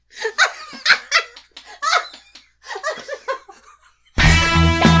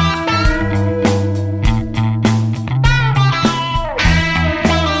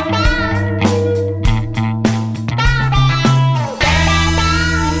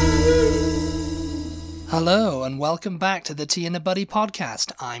hello, and welcome back to the Tea and a Buddy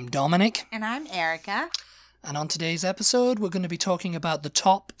podcast. I'm Dominic. And I'm Erica. And on today's episode, we're going to be talking about the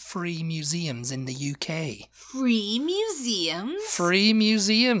top free museums in the UK. Free museums? Free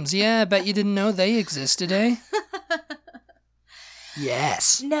museums, yeah, I bet you didn't know they existed, eh?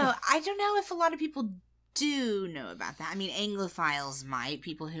 Yes. No, I don't know if a lot of people do know about that. I mean, Anglophiles might,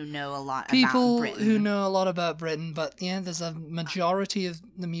 people who know a lot about Britain. People who know a lot about Britain, but yeah, there's a majority of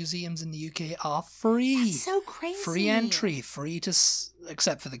the museums in the UK are free. That's so crazy. Free entry, free to,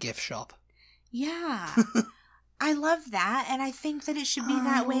 except for the gift shop. Yeah. I love that, and I think that it should be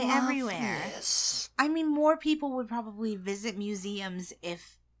that way everywhere. This. I mean, more people would probably visit museums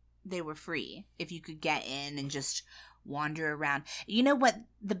if they were free, if you could get in and just wander around. You know what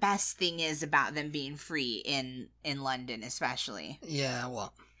the best thing is about them being free in London, especially? Yeah,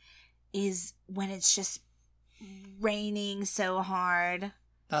 what? Is when it's just raining so hard.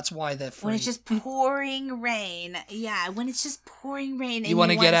 That's why they're free. When it's just pouring rain. Yeah, when it's just pouring rain and you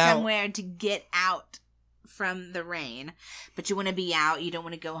want get somewhere to get out from the rain. But you want to be out. You don't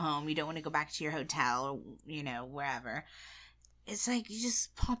want to go home. You don't want to go back to your hotel or, wherever. It's like you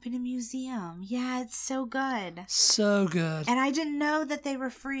just pop in a museum. Yeah, it's so good. So good. And I didn't know that they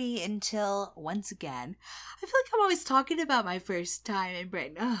were free until, once again, I feel like I'm always talking about my first time in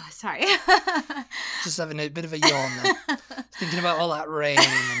Britain. Oh, sorry. Just having a bit of a yawn there. Thinking about all that rain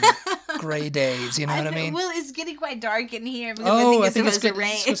and grey days, you know what I mean? Well, it's getting quite dark in here because I think it's supposed to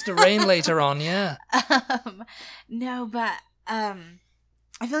rain. It's supposed to rain later on, yeah. No, but I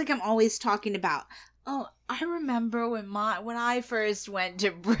feel like I'm always talking about, I remember when I first went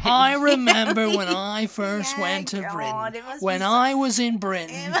to Britain. I remember when I first went to Britain. When I was in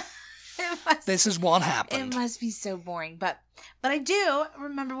Britain, this is what happened. It must be so boring. But I do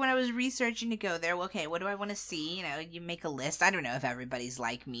remember when I was researching to go there. Okay, what do I want to see? You make a list. I don't know if everybody's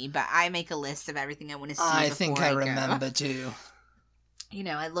like me, but I make a list of everything I want to see. I think I remember too.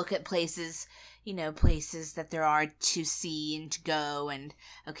 I look at places that there are to see and to go, and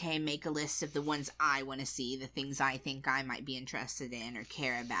make a list of the ones I want to see, the things I think I might be interested in or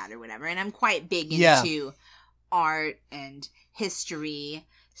care about or whatever. And I'm quite big into art and history.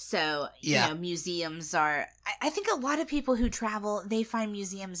 So, museums are, I think a lot of people who travel, they find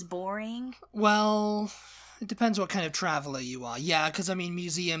museums boring. Well, it depends what kind of traveler you are. Yeah, because,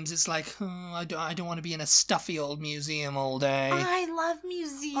 museums, it's like, I don't want to be in a stuffy old museum all day. I love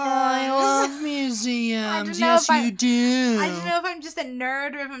museums. I love museums. Yes, you do. I don't know if I'm just a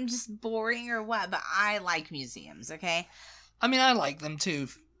nerd or if I'm just boring or what, but I like museums, okay? I like them too,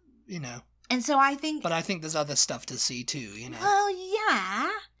 And so I think... But I think there's other stuff to see too, Well, yeah.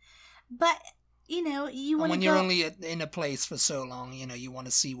 But, you want to go... When you're only in a place for so long, you want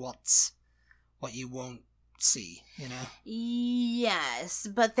to see what you won't see, Yes,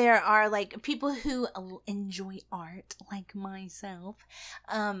 but there are people who enjoy art like myself.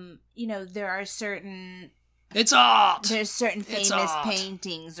 There are certain... It's art! There's certain famous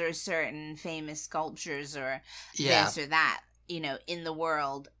paintings or certain famous sculptures or this or that, in the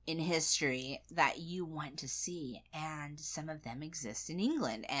world, in history, that you want to see. And some of them exist in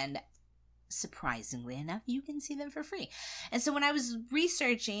England. And surprisingly enough, you can see them for free. And so when I was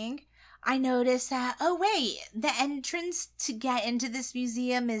researching, I noticed that, the entrance to get into this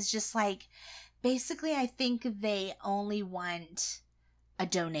museum is just basically I think they only want a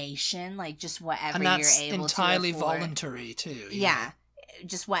donation, just whatever you're able to afford. And that's entirely voluntary too. Yeah,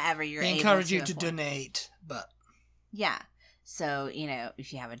 just whatever you're able to afford. They encourage you to donate, but... Yeah. So,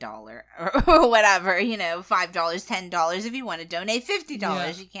 if you have $1 or whatever, $5, $10, if you want to donate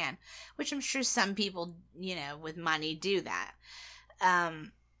 $50, you can. Which I'm sure some people, with money do that.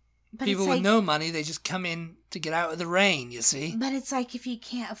 But people with no money, they just come in to get out of the rain, you see. But it's if you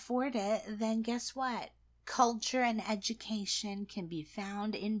can't afford it, then guess what? Culture and education can be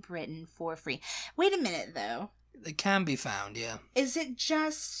found in Britain for free. Wait a minute, though. They can be found, yeah. Is it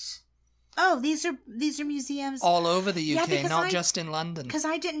just... Oh, these are museums all over the UK, not just in London. Because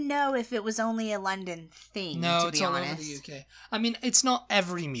I didn't know if it was only a London thing. No, it's all over the UK. It's not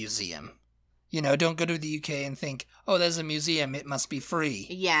every museum. Don't go to the UK and think, oh, there's a museum, it must be free.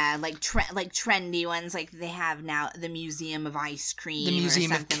 Yeah, trendy ones, they have now the Museum of Ice Cream, the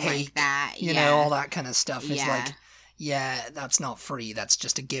Museum or something of Cake, like that. All that kind of stuff. It's that's not free. That's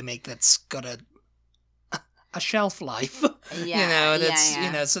just a gimmick that's got a shelf life.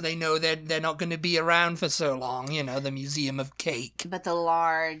 So they know they're not going to be around for so long. The Museum of Cake. But the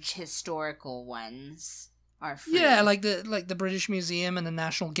large historical ones are free. Yeah, like the British Museum and the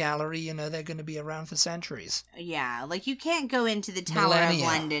National Gallery, they're going to be around for centuries. Yeah, you can't go into the Tower of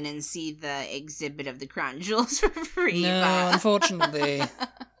London and see the exhibit of the Crown Jewels for free. No, unfortunately,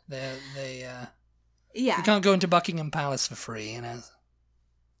 they Yeah. You can't go into Buckingham Palace for free, you know.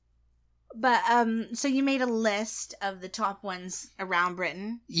 But, so you made a list of the top ones around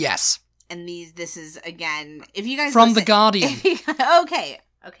Britain? Yes. And this is, again, if you guys From The Guardian. Okay.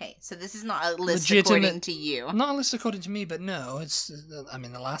 So this is not a list according to you. Not a list according to me, but no,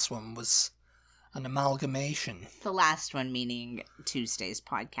 the last one was an amalgamation. The last one meaning Tuesday's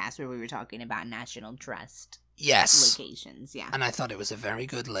podcast where we were talking about National Trust. Yes. Locations, yeah. And I thought it was a very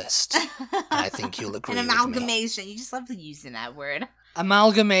good list. And I think you'll agree with me. An amalgamation. You just love using that word.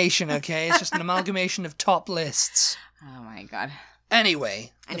 Amalgamation, okay? It's just an amalgamation of top lists. Oh my god.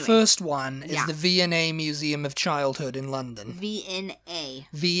 Anyway, the first one is the V&A Museum of Childhood in London. V&A.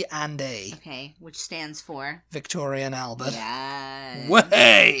 V&A. Okay, which stands for? Victoria and Albert. Yes.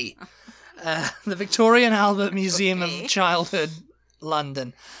 Way! The Victoria and Albert Museum of Childhood,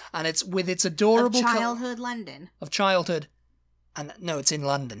 London. And it's with its adorable... Of Childhood, London. Of Childhood. And no, it's in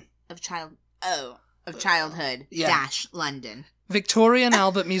London. Of Childhood dash London. Victoria and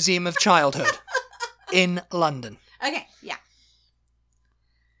Albert Museum of Childhood in London. Okay, yeah.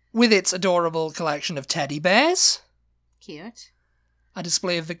 With its adorable collection of teddy bears. Cute. A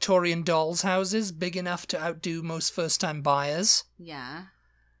display of Victorian dolls' houses big enough to outdo most first-time buyers. Yeah.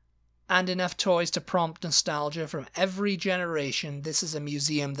 And enough toys to prompt nostalgia from every generation. This is a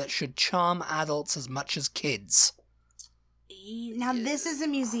museum that should charm adults as much as kids. Now, this is a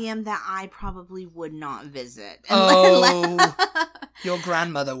museum that I probably would not visit. Oh, your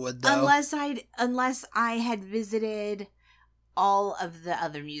grandmother would, though. Unless I had visited all of the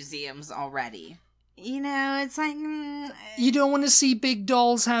other museums already. You know, it's like... You don't want to see big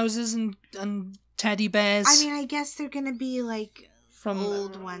dolls' houses and teddy bears? I mean, I guess they're going to be, like, from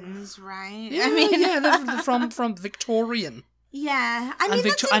old ones, right? Yeah, I mean, they're from Victorian. Yeah, I mean,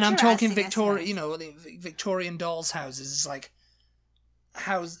 and I'm talking Victorian, you know, the Victorian dolls' houses is like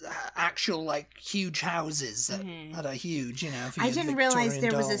actual like huge houses that are huge, you know. I didn't realize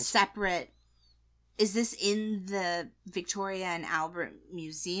there was a separate. Is this in the Victoria and Albert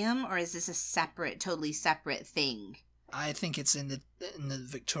Museum, or is this a totally separate thing? I think it's in the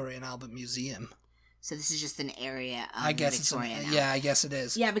Victoria and Albert Museum. So this is just an area of I guess Victoria it's I guess it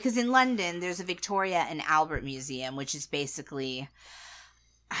is. Yeah, because in London there's a Victoria and Albert Museum, which is basically,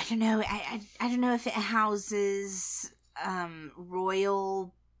 I don't know, I don't know if it houses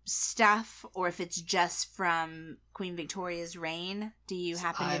royal stuff or if it's just from Queen Victoria's reign. Do you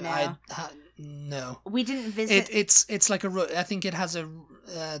happen to know? No. We didn't visit. It's like I think it has the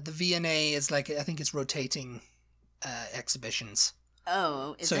V&A is like, I think it's rotating exhibitions.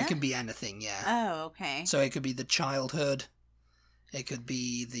 Oh, is it? So it can be anything, yeah. Oh, okay. So it could be the childhood. It could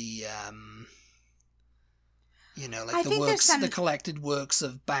be the, you know, like the collected works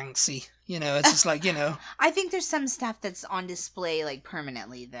of Banksy. You know, it's just like, you know. I think there's some stuff that's on display, like,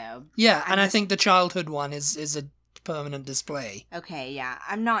 permanently, though. Yeah, I think the childhood one is a permanent display. Okay, yeah.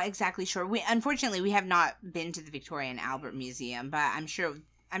 I'm not exactly sure. Unfortunately, we have not been to the Victoria and Albert Museum, but I'm sure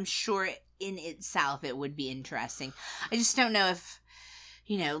in itself it would be interesting. I just don't know if...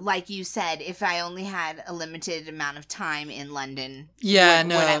 You know, like you said, if I only had a limited amount of time in London, would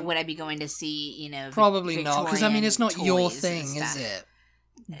I be going to see, you know, probably not, because I mean, it's not your thing, is it?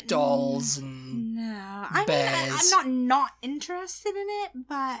 Dolls and bears. I'm not interested in it,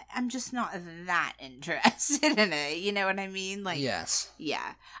 but I'm just not that interested in it. You know what I mean? Like, yes,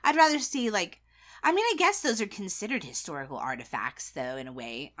 yeah, I'd rather see like. I mean, I guess those are considered historical artifacts, though, in a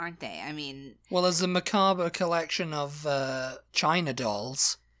way, aren't they? I mean... Well, there's a macabre collection of China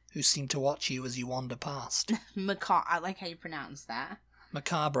dolls who seem to watch you as you wander past. I like how you pronounce that.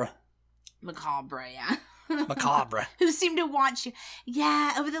 Macabre. Macabre, yeah. Macabre. Who seem to watch you.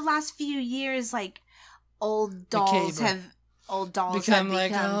 Yeah, over the last few years, like, old dolls have become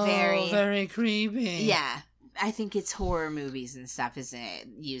very creepy. Yeah. I think it's horror movies and stuff, isn't it?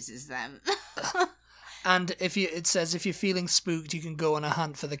 Uses them. And it says if you're feeling spooked, you can go on a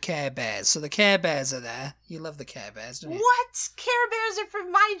hunt for the Care Bears. So the Care Bears are there. You love the Care Bears, don't you? What? Care Bears are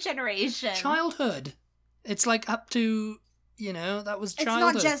from my generation. Childhood. It's like up to, you know, that was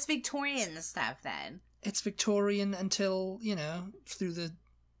childhood. It's not just Victorian stuff then. It's Victorian until, you know, through the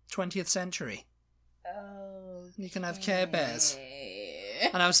 20th century. Oh. You can have Care Bears.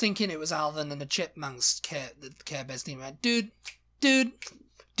 And I was thinking it was Alvin and the Chipmunks the Care Bears theme. Right? Dude.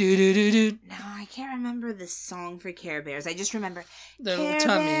 No, I can't remember the song for Care Bears. I just remember their little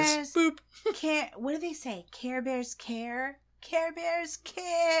tummies. Boop. What do they say? Care Bears care. Care Bears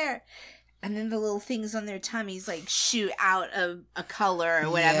care. And then the little things on their tummies like shoot out a color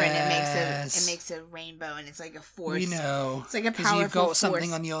or whatever, and it makes a rainbow, and it's like a force. We know. It's like a powerful force. Because you've got force.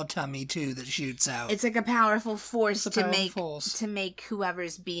 something on your tummy too that shoots out. It's like a powerful force to make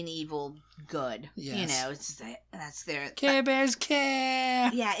whoever's being evil good. Yes. You know, that's their Care Bears care.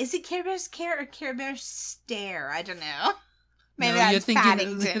 Yeah, is it Care Bears care or Care Bears stare? I don't know. Maybe no, that's you're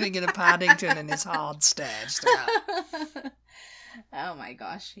Paddington. thinking of Paddington and his hard stare. Oh my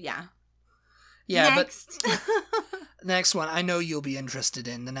gosh! Yeah. Yeah, next. But next one I know you'll be interested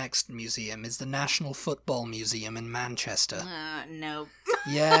in. The next museum is the National Football Museum in Manchester. Nope.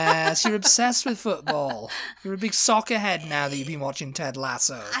 Yes, you're obsessed with football. You're a big soccer head now that you've been watching Ted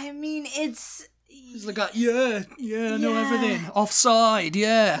Lasso. I mean, it's like, I know everything. Offside,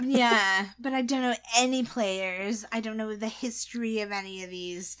 yeah. Yeah, but I don't know any players. I don't know the history of any of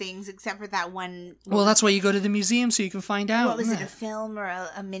these things except for that one. Well, that's why you go to the museum so you can find out. What was it, a film or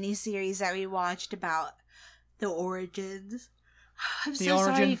a mini-series that we watched about the origins? I'm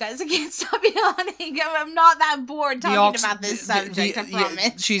sorry, you guys. I can't stop yawning. I'm not that bored talking about this subject, I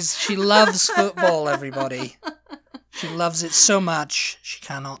promise. She loves football, everybody. She loves it so much, she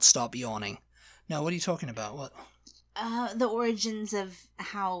cannot stop yawning. No, what are you talking about? What? The origins of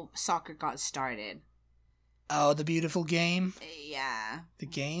how soccer got started. Oh, the beautiful game? Yeah. The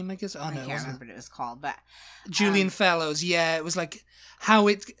game, I guess? Oh, I can't remember what it was called, but... Julian Fellows, yeah, it was like how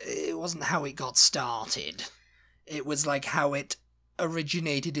it wasn't how it got started. It was like how it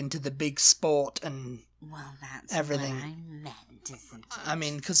originated into the big sport and that's everything. What I meant, isn't it? I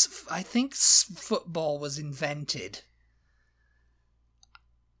mean, because I think football was invented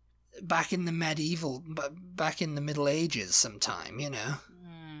back in the Middle Ages sometime, you know.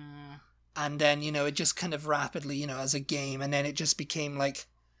 And then, you know, it just kind of rapidly, you know, as a game, and then it just became like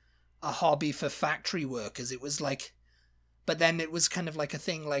a hobby for factory workers. It was like, but then it was kind of like a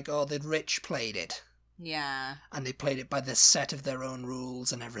thing like, oh, the rich played it. Yeah. And they played it by this set of their own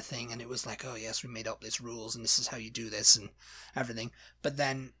rules and everything, and it was like, oh yes, we made up these rules, and this is how you do this, and everything. But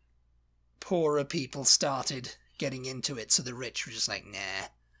then poorer people started getting into it, so the rich were just like, nah.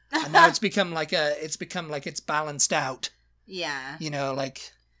 And now it's become like it's balanced out. Yeah. You know, like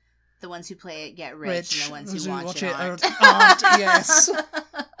the ones who play it get rich and the ones who watch it aren't. Yes.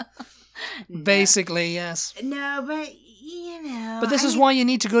 Basically, yes. No, but you know. But this is why you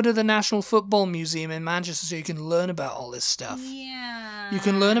need to go to the National Football Museum in Manchester so you can learn about all this stuff. Yeah. You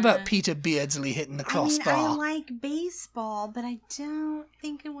can learn about Peter Beardsley hitting the crossbar. I like baseball, but I don't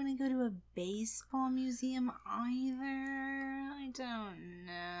think I want to go to a baseball museum either. I don't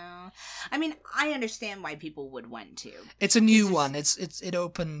know. I mean, I understand why people would want to. It's a new one. It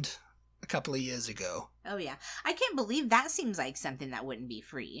opened a couple of years ago. Oh yeah. I can't believe that seems like something that wouldn't be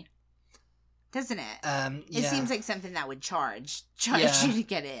free. Doesn't it? It seems like something that would charge you to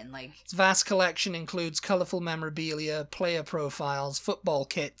get in. Like its vast collection includes colourful memorabilia, player profiles, football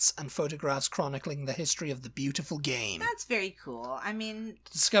kits, and photographs chronicling the history of the beautiful game. That's very cool. I mean,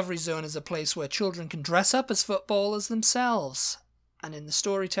 Discovery Zone is a place where children can dress up as footballers themselves, and in the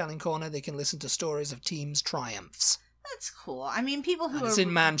storytelling corner, they can listen to stories of teams' triumphs. That's cool. I mean, people who It's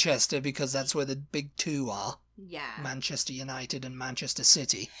in Manchester because that's where the big two are. Yeah. Manchester United and Manchester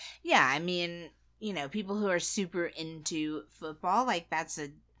City. Yeah, I mean, you know, people who are super into football, like that's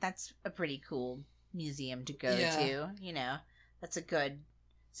a pretty cool museum to go to. You know, it's a good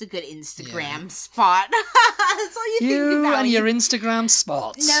Instagram spot. That's all you think about. And your Instagram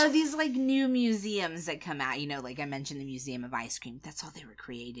spots. No, these like new museums that come out, you know, like I mentioned the Museum of Ice Cream. That's all they were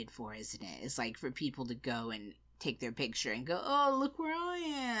created for, isn't it? It's like for people to go and take their picture and go, oh, look where I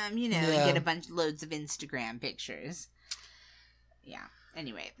am, you know, and get loads of Instagram pictures. Yeah.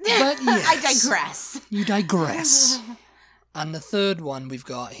 Anyway. But yes, I digress. You digress. And the third one we've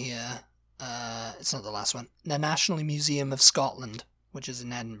got here, it's not the last one, the National Museum of Scotland, which is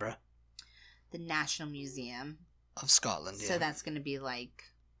in Edinburgh. The National Museum of Scotland, yeah. So that's going to be like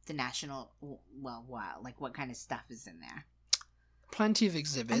the national, well, wow, like what kind of stuff is in there? Plenty of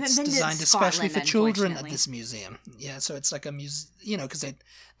exhibits designed especially for children at this museum. Yeah, so it's like a museum, you know, because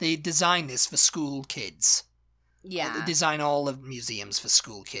they design this for school kids. Yeah. They design all the museums for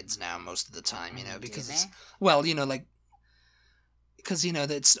school kids now most of the time, you know, because it's, well, you know, like, because, you know,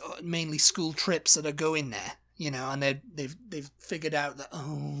 it's mainly school trips that are going there, you know, and they've figured out that,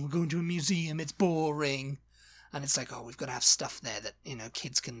 oh, we're going to a museum, it's boring. And it's like, oh, we've got to have stuff there that, you know,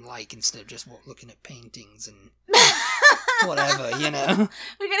 kids can like instead of just looking at paintings and whatever, you know.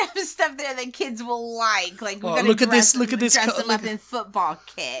 We're going to have stuff there that kids will like. Like, we're going to dress them up in football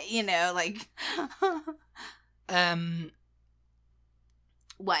kit, you know, like.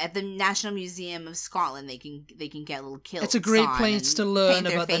 at the National Museum of Scotland, they can get little kilts. It's a great place to learn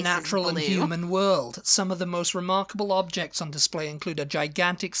about the natural and human world. Some of the most remarkable objects on display include a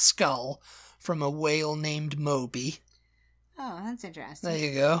gigantic skull from a whale named Moby. Oh, that's interesting. There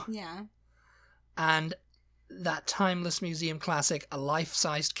you go. Yeah. And that timeless museum classic, a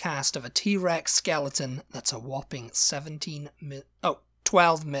life-sized cast of a T-Rex skeleton that's a whopping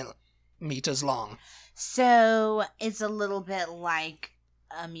 12 millimeters long. So it's a little bit like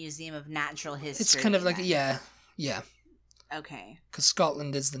a museum of natural history. It's kind of like, yeah. Okay. Because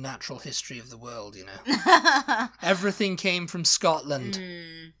Scotland is the natural history of the world, you know. Everything came from Scotland.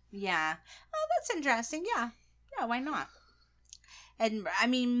 Yeah. Oh, that's interesting. Yeah. Yeah, why not? Edinburgh, I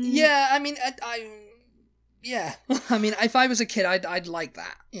mean... Yeah, I mean, yeah. I mean, if I was a kid, I'd like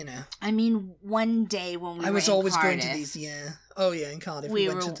that, you know. I mean, one day when we were in Cardiff... I was always going to these, yeah. Oh, yeah, in Cardiff. We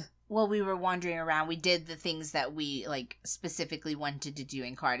were wandering around. We did the things that we, like, specifically wanted to do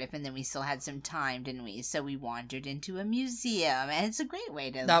in Cardiff, and then we still had some time, didn't we? So we wandered into a museum, and it's a great way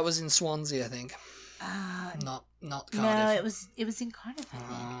to... That was in Swansea, I think. Not Cardiff. No, it was in Cardiff, I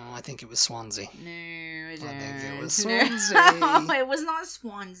think. Oh, I think it was Swansea. No, I think it was Swansea. No, it was not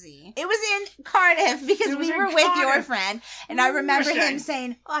Swansea. It was in Cardiff because we were with your friend, and I remember him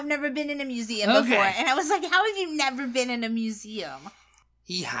saying, "Oh, I've never been in a museum before," and I was like, "How have you never been in a museum?"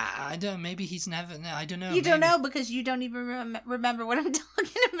 I don't. Maybe he's never. No, I don't know. You don't know because you don't even remember what I'm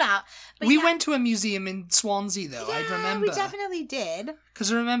talking about. But we went to a museum in Swansea, though. Yeah, I remember. We definitely did.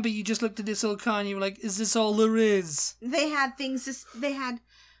 Because I remember you just looked at this little car and you were like, "Is this all there is?" They had things.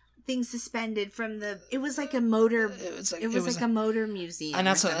 Things suspended from the. It was like a motor. It was like a motor museum. And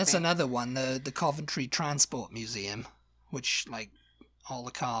that's another one. The Coventry Transport Museum, which like all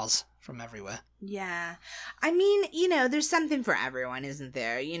the cars from everywhere. Yeah. I mean, you know, there's something for everyone, isn't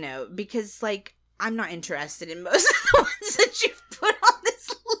there? You know, because, like, I'm not interested in most of the ones that you've put on this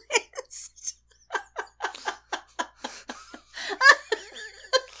list.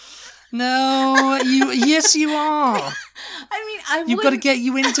 No, yes, you are. I mean, You've got to get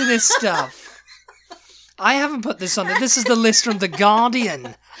you into this stuff. I haven't put this on there. This is the list from The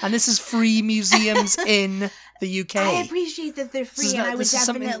Guardian, and this is free museums in the UK. I appreciate that they're free, and I would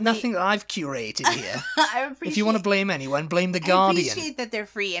definitely... nothing that I've curated here. If you want to blame anyone, blame The Guardian. I appreciate that they're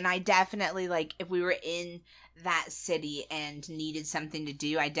free, and I definitely, like, if we were in that city and needed something to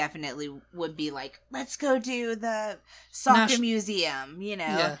do, I definitely would be like, let's go to the soccer museum, you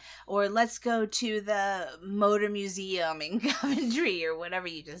know, or let's go to the motor museum in Coventry, or whatever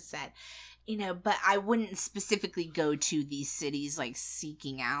you just said. You know, but I wouldn't specifically go to these cities, like,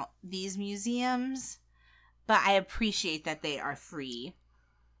 seeking out these museums. But I appreciate that they are free.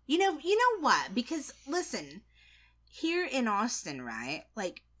 You know what? Because, listen, here in Austin, right?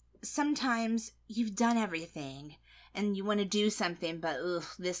 Like, sometimes you've done everything and you want to do something, but,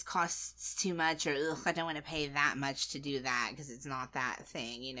 this costs too much, or, I don't want to pay that much to do that because it's not that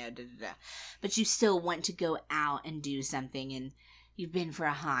thing, you know, But you still want to go out and do something, and you've been for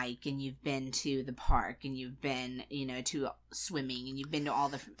a hike, and you've been to the park, and you've been, you know, to swimming, and you've been to all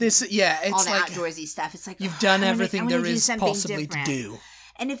the it's all the like outdoorsy stuff. It's like you've done everything there is possibly to do.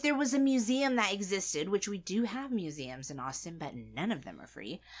 And if there was a museum that existed, which we do have museums in Austin, but none of them are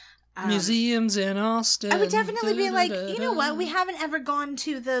free. Museums in Austin. I would definitely be like, you know what? We haven't ever gone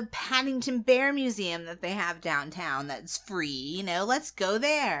to the Paddington Bear Museum that they have downtown that's free. You know, let's go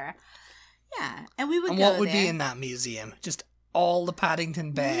there. Yeah, and we would. And what would be in that museum? Just all the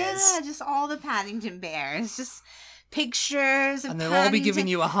Paddington Bears. Yeah, just all the Paddington Bears. Just pictures of and they'll all be giving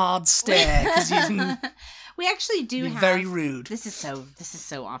you a hard stare because you didn't. We actually do have. Very rude. This is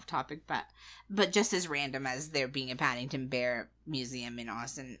so off topic, but just as random as there being a Paddington Bear Museum in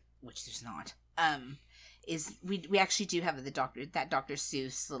Austin, which there's not. Is we actually do have that Dr.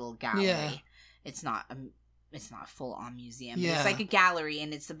 Seuss little gallery. Yeah. It's not a full-on museum. Yeah. It's like a gallery,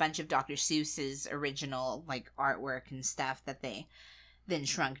 and it's a bunch of Dr. Seuss's original, like, artwork and stuff that they then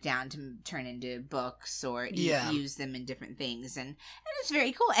shrunk down to turn into books or use them in different things. And it's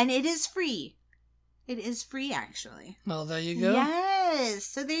very cool. And it is free. It is free, actually. Well, there you go. Yes.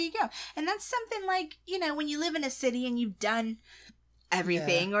 So there you go. And that's something like, you know, when you live in a city and you've done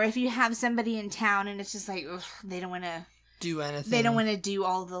everything, or if you have somebody in town and it's just like, ugh, they don't want to do anything. They don't want to do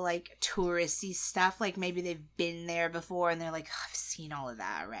all the, like, touristy stuff. Like, maybe they've been there before and they're like, oh, I've seen all of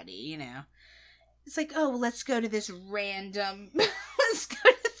that already, you know. It's like, oh, well, let's go to this random let's go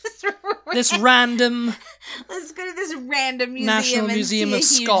to this random museum, National Museum of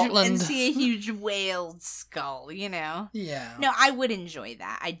Scotland, and see a huge whale skull, you know. Yeah. No, I would enjoy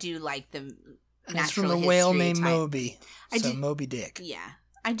that. I do like the and it's from a whale named Moby. Moby Dick. Yeah.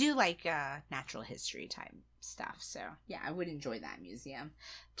 I do like natural history type stuff, so yeah, I would enjoy that museum.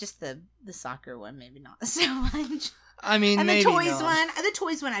 Just the soccer one, maybe not so much. I mean, and maybe the toys not.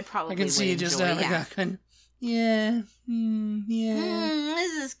 one, I probably I can see you just having a kind. Yeah.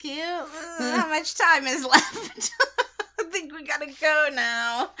 This is cute. How much time is left? I think we gotta go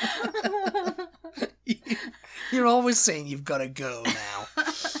now. You're always saying you've got to go now.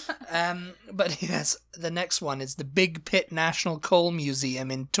 But yes, the next one is the Big Pit National Coal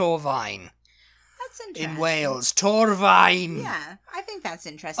Museum in Torfaen. That's interesting. In Wales. Torfaen! Yeah, I think that's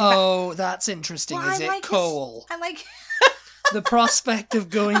interesting. Oh, that's interesting, is it? Like coal. I like... The prospect of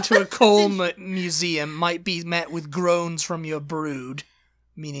going to a coal museum might be met with groans from your brood,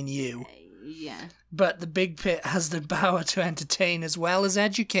 meaning you. Yeah. But the Big Pit has the power to entertain as well as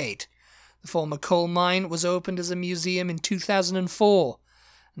educate. The former coal mine was opened as a museum in 2004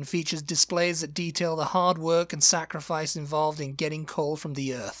 and features displays that detail the hard work and sacrifice involved in getting coal from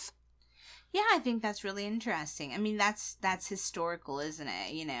the earth. Yeah, I think that's really interesting. I mean, that's historical, isn't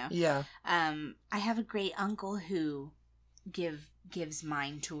it? You know. Yeah. I have a great uncle who gives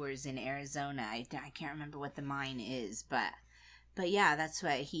mine tours in Arizona. I can't remember what the mine is, but yeah, that's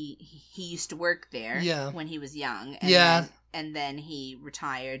what he used to work there. Yeah. When he was young. And then he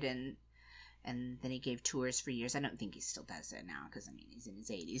retired and then he gave tours for years. I don't think he still does it now because I mean he's in his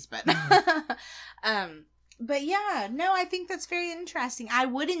 80s, but but yeah, no, I think that's very interesting. I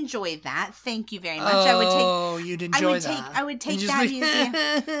would enjoy that. Thank you very much. Oh, you'd enjoy that. I would take that museum.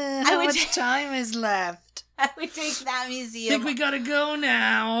 How much time is left? I would take that museum. Think we gotta go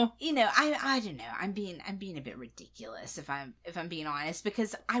now. You know, I don't know. I'm being a bit ridiculous if I'm being honest,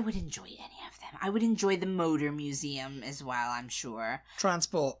 because I would enjoy any of them. I would enjoy the motor museum as well, I'm sure.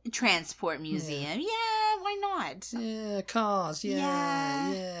 Transport museum. Yeah, why not? Yeah, cars.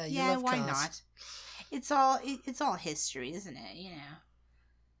 Yeah. You love why cars. not? It's all history, isn't it? You know.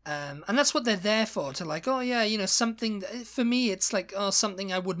 And that's what they're there for, to like, oh yeah, you know, something, for me it's like, oh,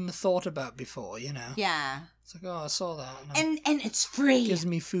 something I wouldn't have thought about before, you know. Yeah. It's like, oh, I saw that. And it's free. It gives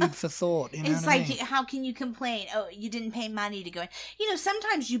me food for thought, you know. It's like, how can you complain? Oh, you didn't pay money to go in. You know,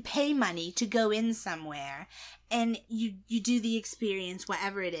 sometimes you pay money to go in somewhere and you do the experience,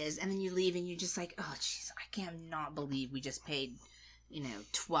 whatever it is, and then you leave and you're just like, oh jeez, I cannot believe we just paid, you know,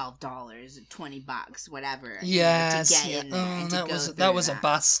 $12, $20, whatever. Yes, to get in there and to go through that was a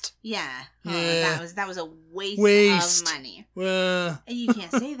bust. Yeah, yeah. That was a waste of money. And you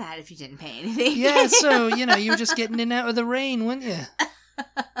can't say that if you didn't pay anything. Yeah, so you know, you were just getting in out of the rain, weren't you?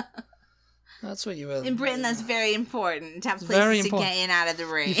 That's what you were. In Britain, that's very important to have places to get in out of the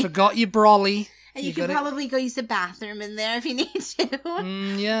rain. You forgot your brolly. And you can probably go use the bathroom in there if you need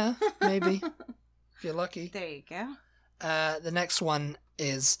to. Yeah, maybe. If you're lucky. There you go. The next one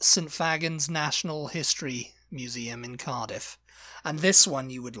is St Fagans National History Museum in Cardiff. And this one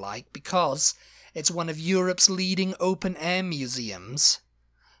you would like because it's one of Europe's leading open-air museums.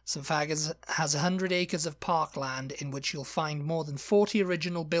 St Fagans has 100 acres of parkland in which you'll find more than 40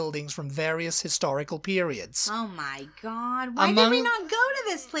 original buildings from various historical periods. Oh my god, why did we not go to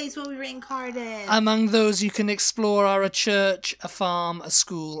this place when we were in Cardiff? Among those you can explore are a church, a farm, a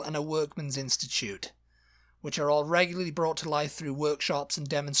school, and a workman's institute, which are all regularly brought to life through workshops and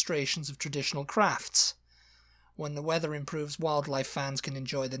demonstrations of traditional crafts. When the weather improves, wildlife fans can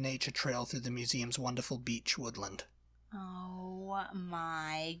enjoy the nature trail through the museum's wonderful beach woodland. Oh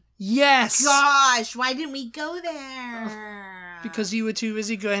my yes! Gosh, why didn't we go there? Because you were too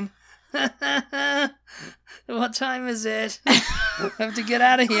busy going, what time is it? I have to get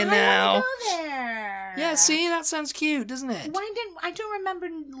out of here now. I want to go there. Yeah, see, that sounds cute, doesn't it? I don't remember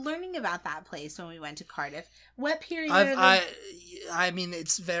learning about that place when we went to Cardiff. What period? I mean,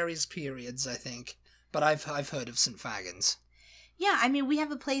 it's various periods, I think, but I've heard of St Fagans. Yeah, I mean, we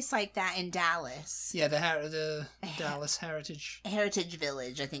have a place like that in Dallas. Yeah, the Dallas Heritage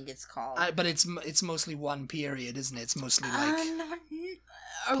Village, I think it's called. But it's mostly one period, isn't it? It's mostly like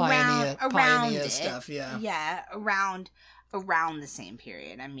pioneer stuff. Yeah, yeah, around the same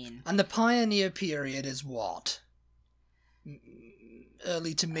period. I mean, and the pioneer period is what?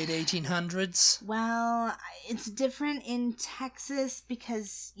 Early to mid 1800s. Well, it's different in Texas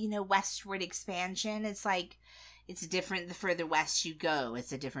because, you know, westward expansion. It's like, it's different the further west you go.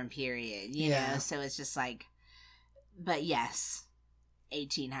 It's a different period, you know? So it's just like, but yes,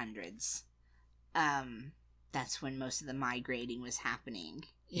 1800s. That's when most of the migrating was happening,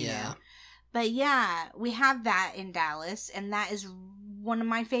 you know? But yeah, we have that in Dallas, and that is one of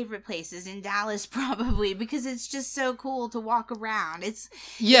my favorite places in Dallas, probably, because it's just so cool to walk around. It's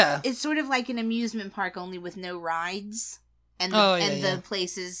sort of like an amusement park, only with no rides. And the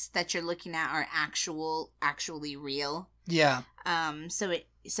places that you're looking at are actually real. Yeah. So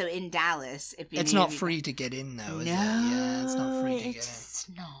So in Dallas, it's not free to get in, though, is it? Yeah, it's not free to get in. It's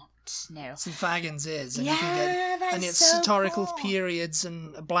not. No. St. Fagans is, and yeah, you can get, that's and it's so historical cool. periods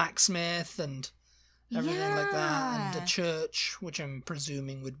and a blacksmith and everything like that, and a church, which I'm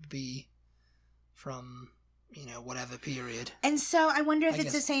presuming would be from, whatever period. And so I wonder if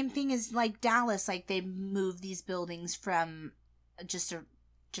it's the same thing as like Dallas, like they move these buildings from just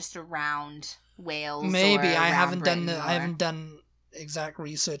around Wales. Maybe or I haven't Britain done I haven't done exact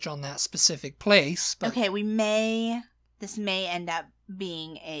research on that specific place. But okay, this may end up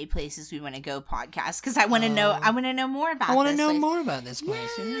being a Places We Want to Go podcast because I want to know. I want to know more about. I want to know more about this place.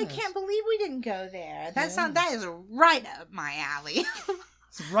 Yeah, yes. I can't believe we didn't go there. That is right up my alley.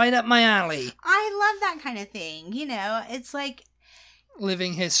 It's right up my alley. I love that kind of thing. It's like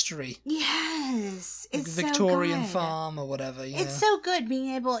living history. Yes, it's like Victorian so good. farm or whatever. It's so good being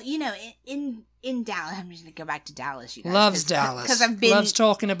able, in Dallas. I'm just gonna go back to Dallas. You guys, loves Dallas because I've been loves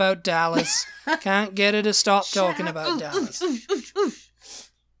talking about Dallas. Can't get her to stop talking about Dallas.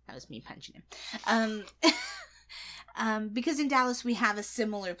 That was me punching him. Because in Dallas we have a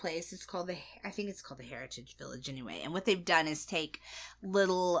similar place. I think it's called the Heritage Village anyway. And what they've done is take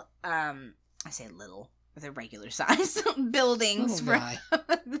little, I say little, they're regular size buildings.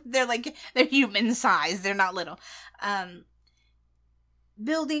 They're human size. They're not little.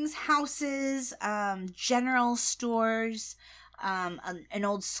 Buildings, houses, general stores, an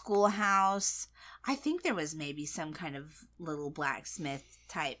old schoolhouse. I think there was maybe some kind of little blacksmith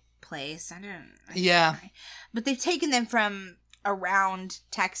type place. I don't know. But they've taken them from around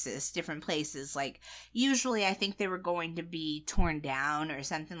Texas, different places. Like, usually I think they were going to be torn down or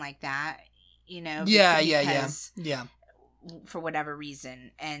something like that, Yeah. For whatever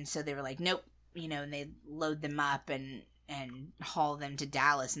reason. And so they were like, nope, and they load them up and haul them to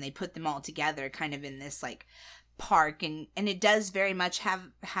Dallas, and they put them all together kind of in this like park, and it does very much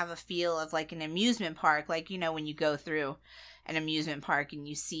have a feel of like an amusement park, like when you go through an amusement park and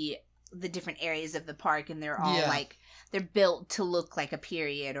you see the different areas of the park, and they're all like they're built to look like a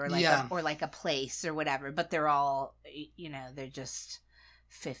period or like or like a place or whatever, but they're all they're just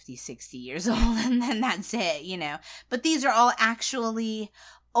 50, 60 years old, and then that's it, but these are all actually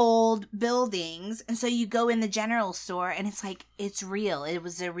old buildings. And so you go in the general store and it's like, it's real. It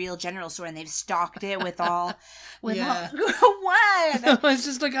was a real general store, and they've stocked it with all all what? It's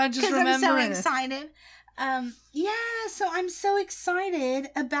just like, I just remember I'm so excited. So I'm so excited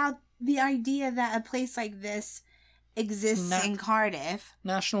about the idea that a place like this exists in Cardiff.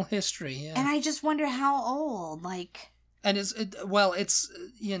 National history, yeah. And I just wonder how old, like. And it's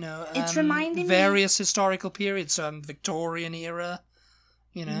it's reminding various historical periods. So Victorian era,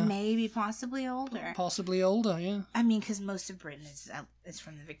 maybe possibly older. Yeah. I mean, because most of Britain is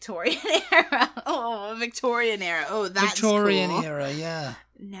from the Victorian era. Oh, Victorian era. Oh, that's Victorian cool. era, yeah.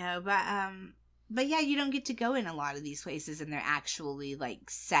 No, but yeah, you don't get to go in a lot of these places, and they're actually like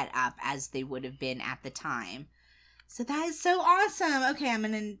set up as they would have been at the time. So that is so awesome. Okay,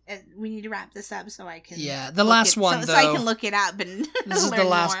 we need to wrap this up so I can. Yeah, the last one though. So I can look it up and this is learn the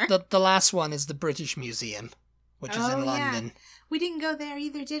last. More. The last one is the British Museum, which is in London. Yeah. We didn't go there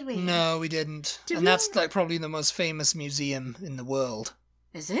either, did we? No, we didn't. That's like probably the most famous museum in the world.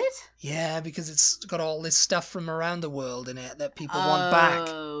 Is it? Yeah, because it's got all this stuff from around the world in it that people want back.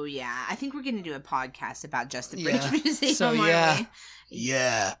 Oh, yeah. I think we're going to do a podcast about just the British Museum. So, yeah.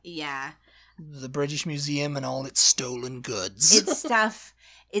 Yeah. Yeah. The British Museum and all its stolen goods. It's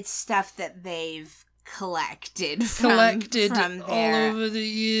stuff that they've collected from all over the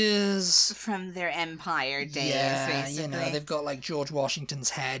years. From their empire days, yeah, basically. They've got like George Washington's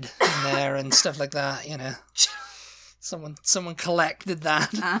head in there and stuff like that, Someone collected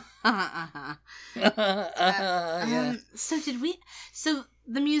that. Yeah. So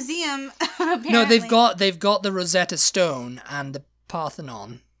the museum apparently... No, they've got the Rosetta Stone and the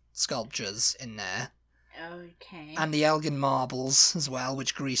Parthenon sculptures in there. Okay. And the Elgin marbles as well,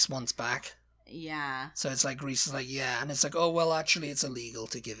 which Greece wants back. Yeah. So it's like Greece is like, yeah, and it's like, oh well, actually it's illegal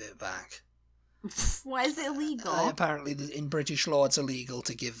to give it back. Why is it illegal? Apparently in British law it's illegal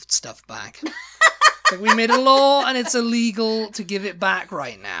to give stuff back. Like, we made a law and it's illegal to give it back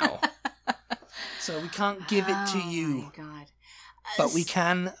right now. So we can't give it to you. Oh my God. But we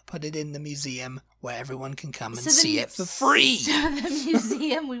can put it in the museum where everyone can come and see it for free. So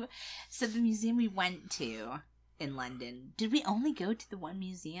the museum we went to in London. Did we only go to the one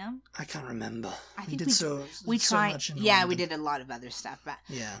museum? I can't remember. I think we tried. So much in London. We did a lot of other stuff, but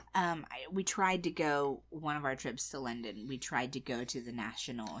yeah. We tried to go one of our trips to London. We tried to go to the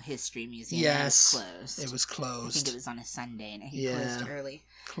National History Museum. Yes, and it was closed. It was closed. I think it was on a Sunday, and it closed early.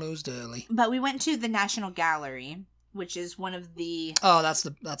 Closed early. But we went to the National Gallery, which is one of the... Oh, that's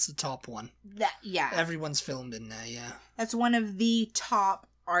the top one. Yeah. Everyone's filmed in there, yeah. That's one of the top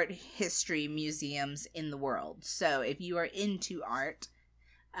art history museums in the world. So if you are into art,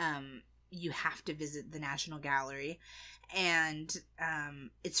 you have to visit the National Gallery. And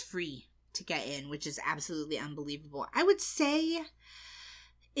it's free to get in, which is absolutely unbelievable. I would say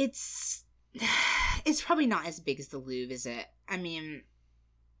it's probably not as big as the Louvre, is it? I mean...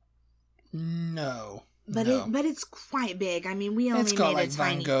 No. But it's quite big. I mean, we only it's got made like a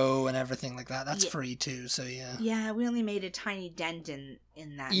tiny... Van Gogh and everything like that. That's free too, so yeah. Yeah, we only made a tiny dent in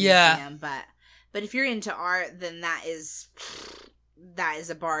that museum, but if you're into art, then that is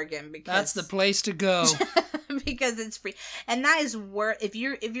a bargain, because that's the place to go. Because it's free. And that is worth, if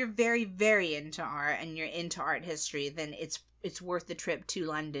you're very, very into art and you're into art history, then it's worth the trip to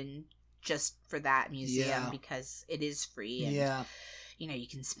London just for that museum, because it is free, and you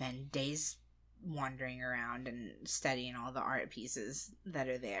can spend days wandering around and studying all the art pieces that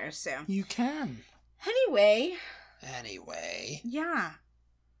are there. So you can. Anyway. Yeah.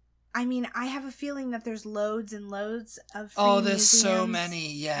 I mean, I have a feeling that there's loads and loads of free there's so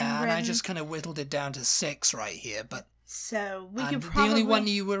many, yeah. And I just kind of whittled it down to 6 right here, but... So, we could probably... The only one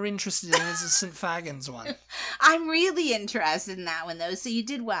you were interested in is the St. Fagans one. I'm really interested in that one, though, so you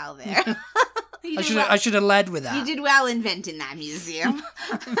did well there. I should have led with that. You did well inventing that museum.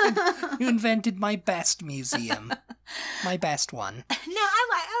 You invented my best museum. My best one. No, I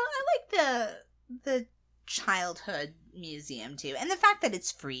like the childhood museum too, and the fact that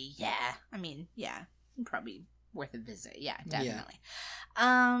it's free. Yeah, I mean, yeah, probably worth a visit. Yeah, definitely.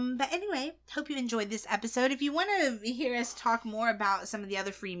 Yeah. But anyway, hope you enjoyed this episode. If you want to hear us talk more about some of the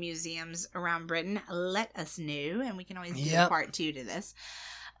other free museums around Britain, let us know, and we can always do a part 2 to this.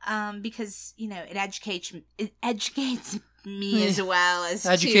 Because it educates me as well as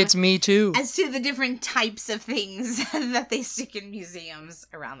educates me too as to the different types of things that they stick in museums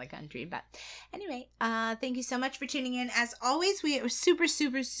around the country. But anyway, thank you so much for tuning in. As always, we super,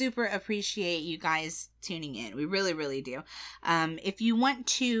 super, super appreciate you guys tuning in. We really, really do. If you want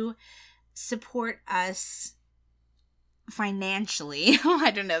to support us financially,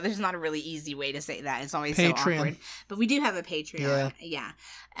 I don't know, there's not a really easy way to say that. It's always Patreon. So awkward. But we do have a Patreon,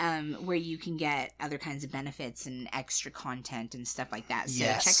 where you can get other kinds of benefits and extra content and stuff like that. So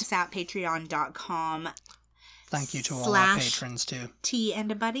check us out, patreon.com. Thank you to all our patrons too. Tea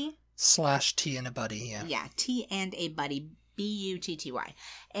and a Buddy. /Tea and a Buddy, yeah. Yeah, Tea and a Buddy. BUTTY.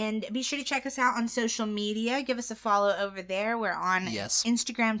 And be sure to check us out on social media. Give us a follow over there. We're on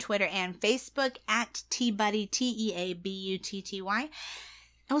Instagram, Twitter, and Facebook at TBuddy, TEABUTTY. And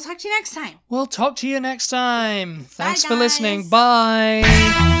we'll talk to you next time. We'll talk to you next time. Thanks for listening.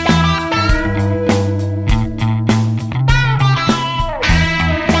 Bye.